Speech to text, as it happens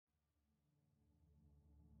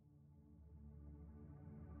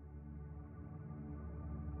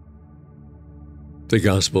The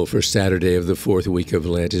Gospel for Saturday of the fourth week of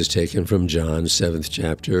Lent is taken from John, 7th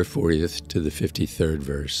chapter, 40th to the 53rd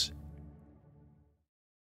verse.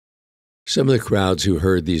 Some of the crowds who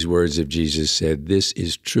heard these words of Jesus said, "This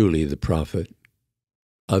is truly the prophet."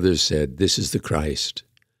 Others said, "This is the Christ."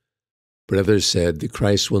 But others said, "The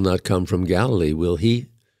Christ will not come from Galilee, will he?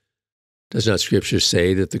 Does not Scripture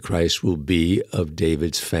say that the Christ will be of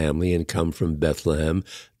David's family and come from Bethlehem,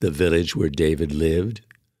 the village where David lived?"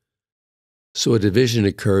 So a division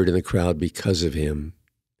occurred in the crowd because of him.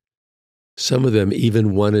 Some of them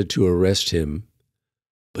even wanted to arrest him,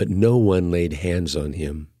 but no one laid hands on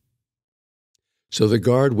him. So the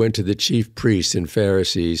guard went to the chief priests and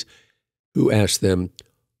Pharisees, who asked them,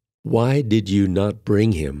 "Why did you not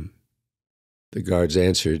bring him?" The guards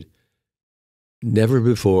answered, "Never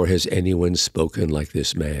before has anyone spoken like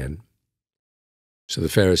this man." So the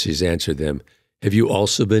Pharisees answered them, "Have you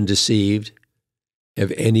also been deceived?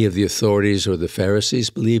 Have any of the authorities or the Pharisees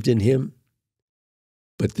believed in him?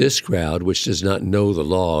 But this crowd, which does not know the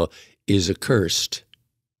law, is accursed."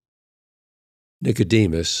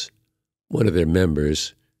 Nicodemus, one of their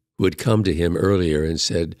members, who had come to him earlier and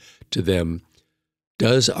said to them,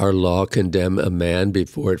 "Does our law condemn a man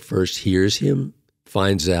before it first hears him,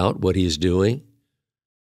 finds out what he is doing?"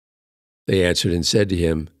 They answered and said to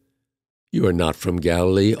him, "You are not from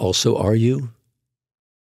Galilee, also are you?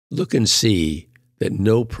 Look and see that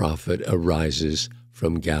no prophet arises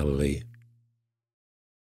from Galilee."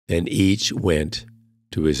 And each went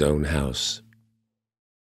to his own house.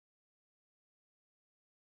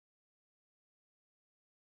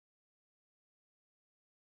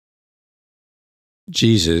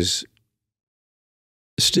 Jesus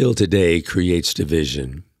still today creates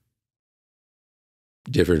division.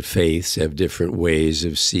 Different faiths have different ways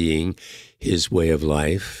of seeing his way of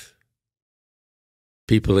life.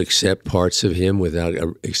 People accept parts of him without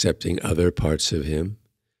accepting other parts of him.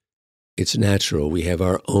 It's natural. We have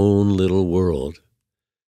our own little world.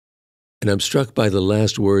 And I'm struck by the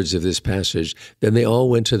last words of this passage. Then they all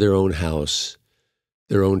went to their own house,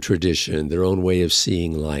 their own tradition, their own way of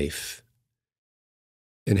seeing life.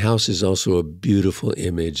 And house is also a beautiful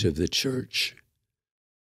image of the church.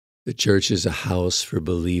 The church is a house for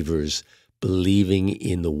believers, believing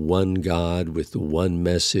in the one God with the one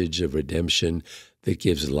message of redemption that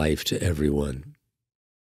gives life to everyone.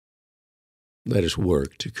 Let us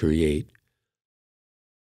work to create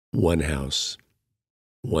one house,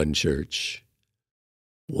 one church,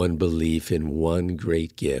 one belief in one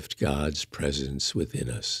great gift, God's presence within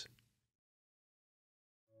us.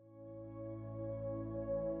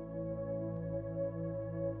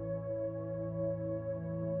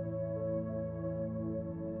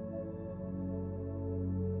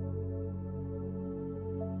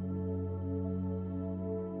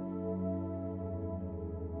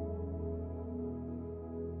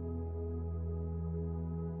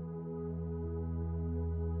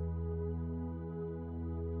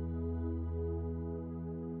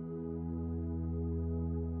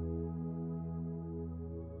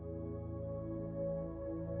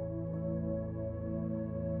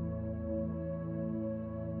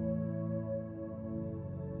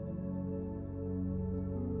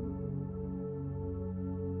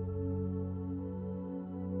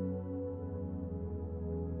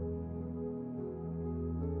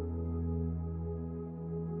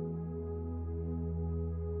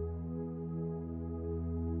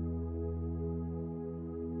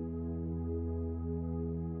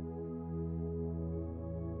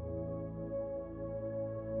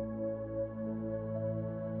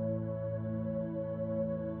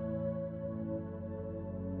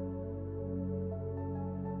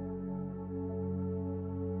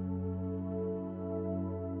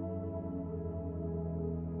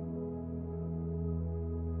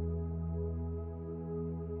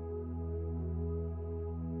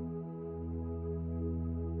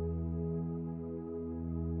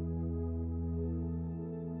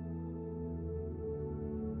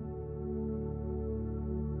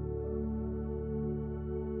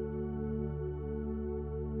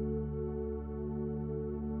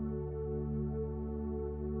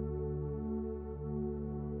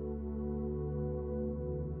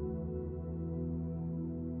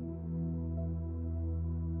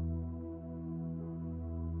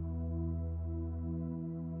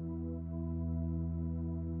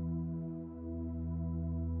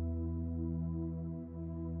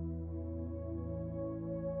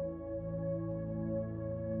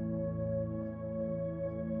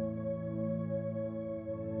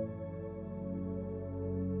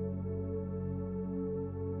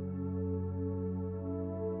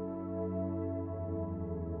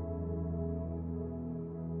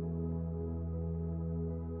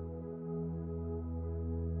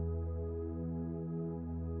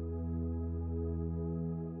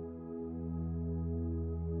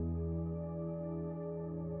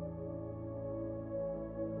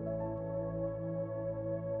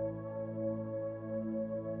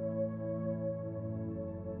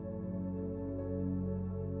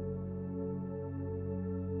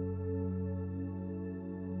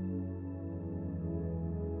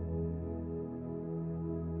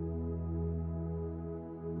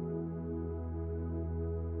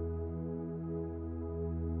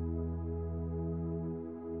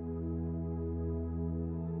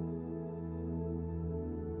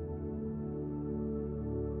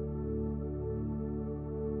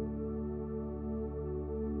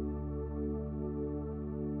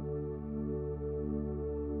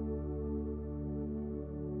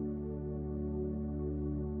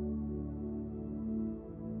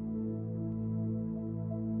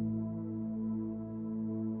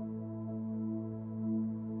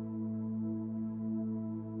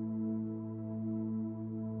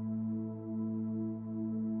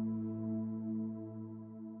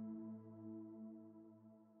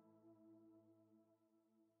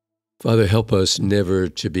 Father, help us never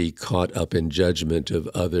to be caught up in judgment of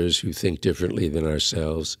others who think differently than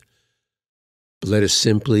ourselves. But let us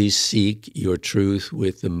simply seek your truth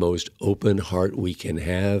with the most open heart we can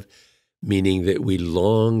have, meaning that we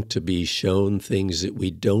long to be shown things that we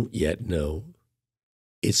don't yet know.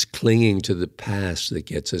 It's clinging to the past that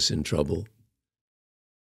gets us in trouble.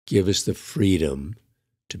 Give us the freedom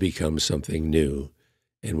to become something new.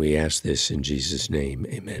 And we ask this in Jesus' name.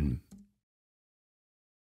 Amen.